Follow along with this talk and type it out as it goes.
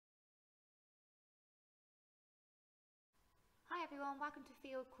Hi everyone, welcome to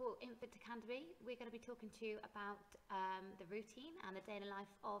Field Court Infant Academy. We're going to be talking to you about the routine and the day in the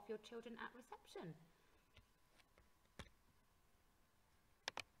life of your children at reception.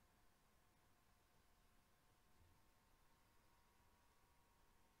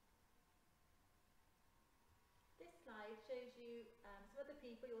 This slide shows you some other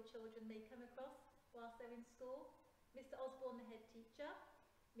people your children may come across whilst they're in school. Mr. Osborne, the head teacher,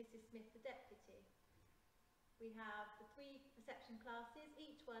 Mrs. Smith, the deputy. We have the 3 reception classes,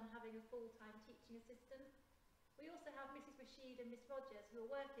 each one having a full-time teaching assistant. We also have Mrs. Rashid and Miss Rogers who are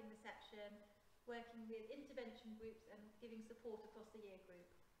working reception, working with intervention groups and giving support across the year group.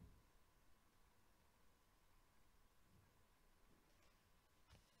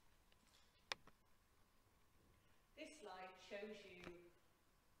 This slide shows you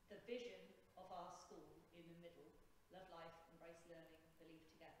the vision of our school in the middle, Love Life, Embrace Learning, Believe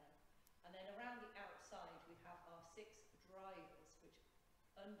Together. And then around the outside we have our 6 drivers which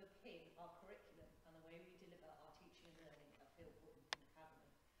underpin our curriculum and the way we deliver our teaching and learning at Fieldcourt Infant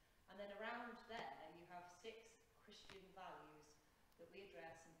Academy. And then around there you have 6 Christian values that we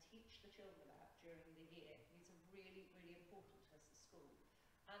address and teach the children about during the year. These are really, really important to us at school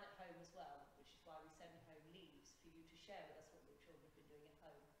and at home as well, which is why we send home leaves for you to share with us what your children have been doing at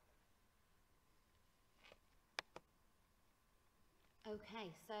home.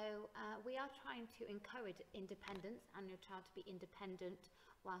 Okay, so we are trying to encourage independence and your child to be independent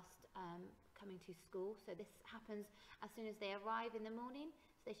whilst coming to school. So this happens as soon as they arrive in the morning.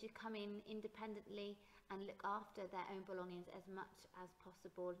 So they should come in independently and look after their own belongings as much as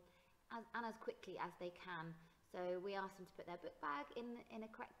possible and as quickly as they can. So we ask them to put their book bag in a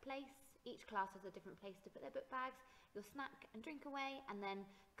correct place. Each class has a different place to put their book bags, your snack and drink away, and then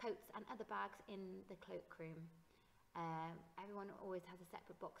coats and other bags in the cloakroom. Everyone always has a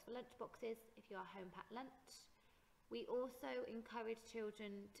separate box for lunch boxes if you are home packed lunch. We also encourage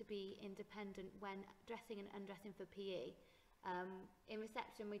children to be independent when dressing and undressing for PE. In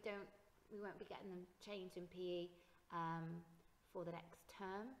reception we won't be getting them changed in PE for the next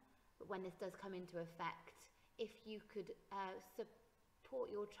term, but when this does come into effect, if you could support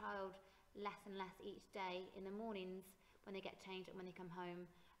your child less and less each day in the mornings when they get changed and when they come home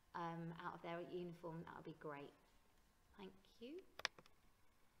out of their uniform, that would be great. Thank you.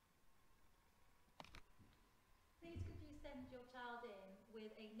 Please could you send your child in with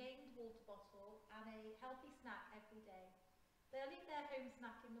a named water bottle and a healthy snack every day. They'll eat their home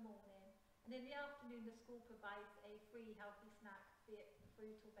snack in the morning, and in the afternoon the school provides a free healthy snack, be it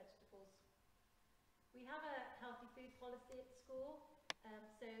fruit or vegetables. We have a healthy food policy at school,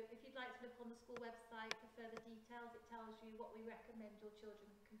 so if you'd like to look on the school website for further details, it tells you what we recommend your children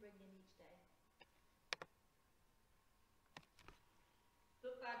can bring in each day.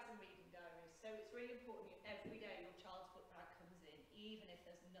 Book bags and reading diaries. So it's really important every day your child's book bag comes in, even if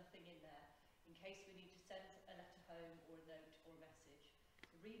there's nothing in there, in case we need to send a letter home or a note or a message.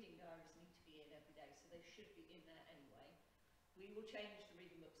 The reading diaries need to be in every day, so they should be in there anyway. We will change the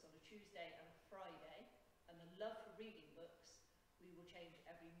reading books on a Tuesday and a Friday, and the love for reading books we will change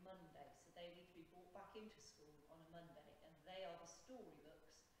every Monday, so they need to be brought back into school on a Monday, and they are the story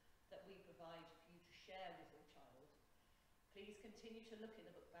books that we provide for you to share with your child. Please continue to look in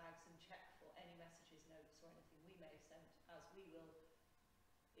the book bags and check for any messages, notes or anything we may have sent, as we will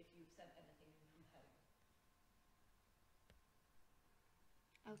if you've sent anything in from home.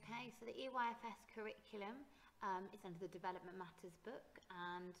 Okay, so the EYFS curriculum is under the Development Matters book,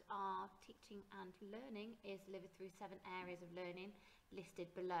 and our teaching and learning is delivered through 7 areas of learning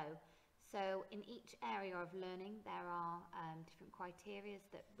listed below. So in each area of learning there are different criteria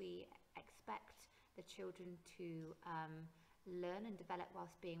that we expect the children to learn and develop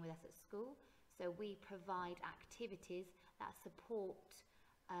whilst being with us at school. So we provide activities that support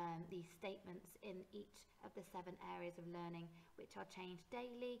these statements in each of the 7 areas of learning, which are changed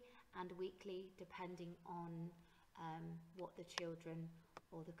daily and weekly depending on what the children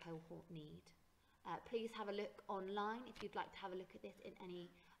or the cohort need. Please have a look online if you'd like to have a look at this in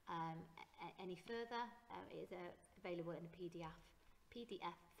any further. It is available in a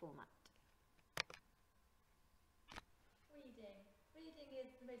PDF format. Reading is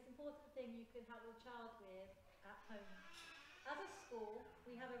the most important thing you can help your child with at home. As a school,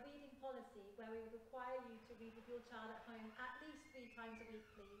 we have a reading policy where we would require you to read with your child at home at least 3 times a week,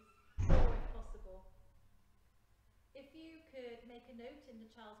 please, or if possible. If you could make a note in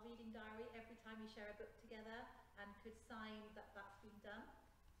the child's reading diary every time you share a book together and could sign that that's been done.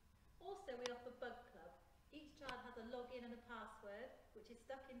 Also, we offer Bug Club. Each child has a login and a password, which is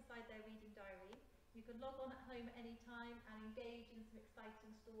stuck inside their reading diary. You can log on at home at any time and engage in some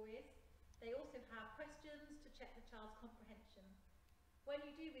exciting stories. They also have questions to check the child's comprehension. When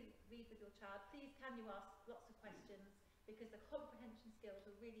you do read with your child, please can you ask lots of questions, because the comprehension skills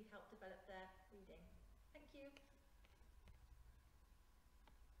will really help develop their reading. Thank you.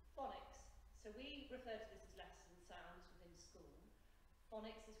 Phonics. So we refer to this as letters and sounds within school.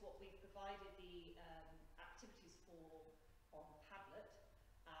 Phonics is what we've provided the activities for on Padlet,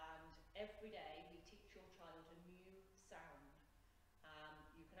 and every day we teach your child a new sound.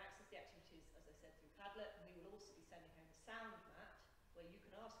 You can access the activities, as I said, through Padlet, and we will also be sending home a sound mat where you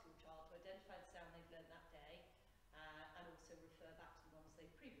can ask your child to identify the sound they've learned that day, and also refer back to the ones they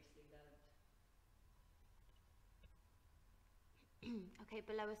previously learned. Okay,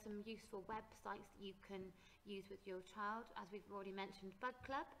 below are some useful websites that you can use with your child. As we've already mentioned, Bug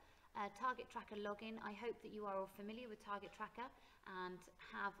Club, Target Tracker login. I hope that you are all familiar with Target Tracker and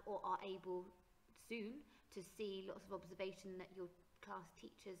have or are able soon to see lots of observation that your class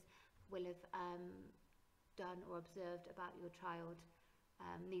teachers will have done or observed about your child.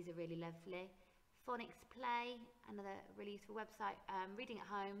 These are really lovely. Phonics Play, another really useful website. Reading at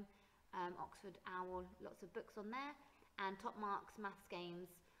Home, Oxford Owl, lots of books on there. And Top Marks Maths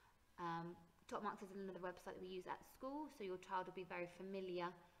Games. Top Marks is another website that we use at school, so your child will be very familiar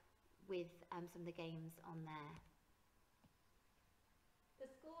with some of the games on there. The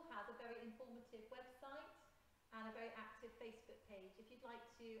school has a very informative website and a very active Facebook page. If you'd like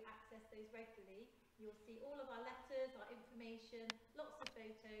to access those regularly, you'll see all of our letters, our information, lots of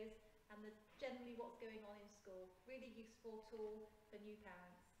photos, and generally what's going on in school. Really useful tool for new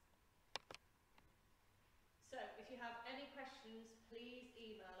parents. So if you have any questions, please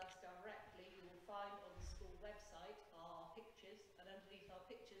email us directly. You will find on the school website our pictures, and underneath our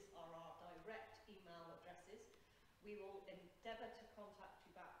pictures are our direct email addresses. We will endeavour to contact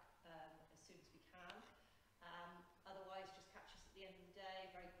you back as soon as we can. Otherwise, just catch us at the end of the day,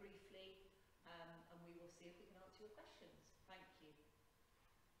 very briefly, and we will see if we can answer your questions. Thank you.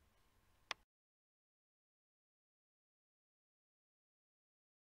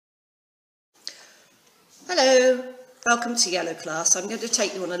 Hello, welcome to Yellow Class. I'm going to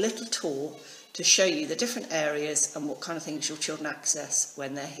take you on a little tour to show you the different areas and what kind of things your children access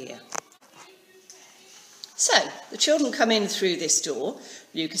when they're here. So, the children come in through this door.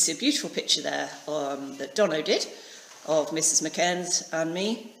 You can see a beautiful picture there that Dono did of Mrs. McKenz and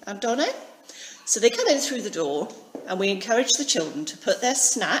me and Dono. So they come in through the door and we encourage the children to put their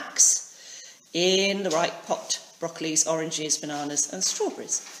snacks in the right pot: broccolis, oranges, bananas and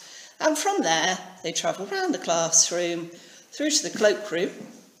strawberries. And from there, they travel around the classroom through to the cloakroom,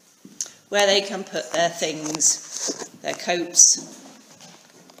 where they can put their things, their coats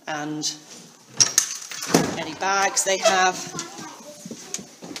and any bags they have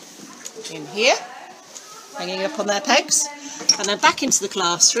in here, hanging up on their pegs. And then back into the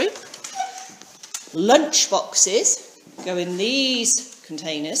classroom. Lunch boxes go in these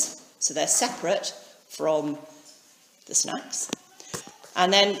containers, so they're separate from the snacks.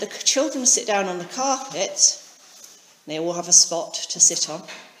 And then the children sit down on the carpet. They all have a spot to sit on.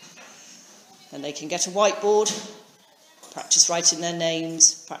 And they can get a whiteboard, practice writing their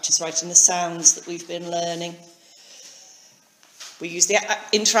names, practice writing the sounds that we've been learning. We use the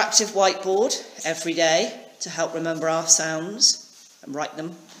interactive whiteboard every day to help remember our sounds and write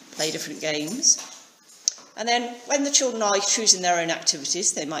them, play different games. And then when the children are choosing their own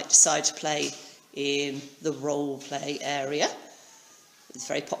activities, they might decide to play in the role play area. It's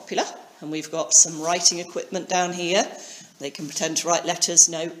very popular, and we've got some writing equipment down here. They can pretend to write letters,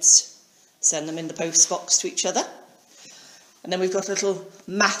 notes, send them in the post box to each other. And then we've got a little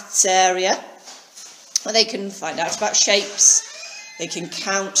maths area where they can find out about shapes. They can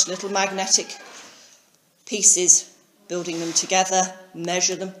count little magnetic pieces, building them together,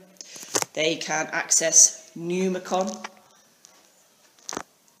 measure them. They can access Numicon.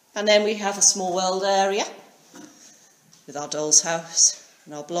 And then we have a small world area with our doll's house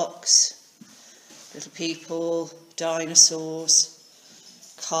and our blocks, little people, dinosaurs,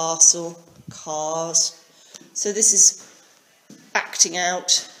 castle, cars. So this is acting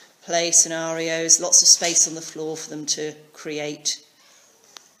out play scenarios, lots of space on the floor for them to create.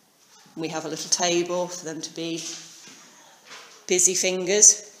 We have a little table for them to be busy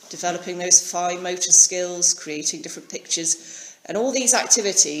fingers, developing those fine motor skills, creating different pictures. And all these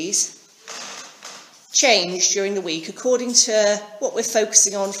activities change during the week according to what we're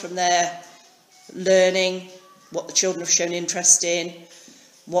focusing on from their learning, what the children have shown interest in,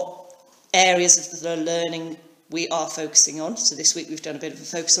 what areas of their learning we are focusing on. So this week we've done a bit of a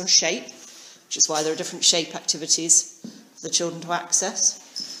focus on shape, which is why there are different shape activities for the children to access.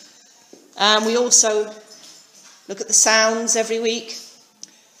 We also look at the sounds every week.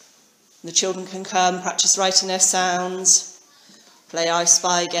 The children can come, practice writing their sounds, play I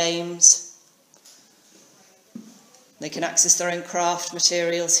Spy games. They can access their own craft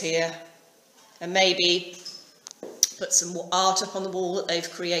materials here, and maybe put some art up on the wall that they've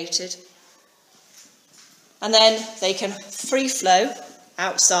created. And then they can free flow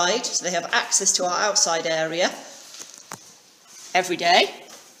outside, so they have access to our outside area every day.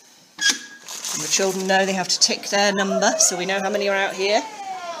 And the children know they have to tick their number, so we know how many are out here.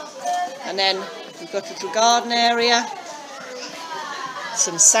 And then we've got a little garden area,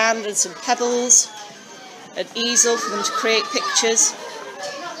 some sand and some pebbles, an easel for them to create pictures.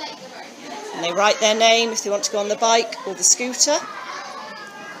 And they write their name if they want to go on the bike or the scooter.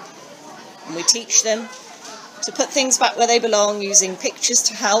 And we teach them to put things back where they belong using pictures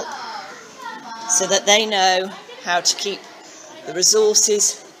to help, so that they know how to keep the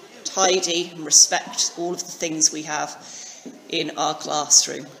resources tidy and respect all of the things we have in our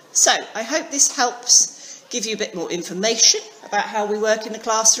classroom. So I hope this helps give you a bit more information about how we work in the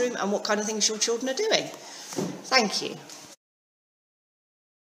classroom and what kind of things your children are doing. Thank you.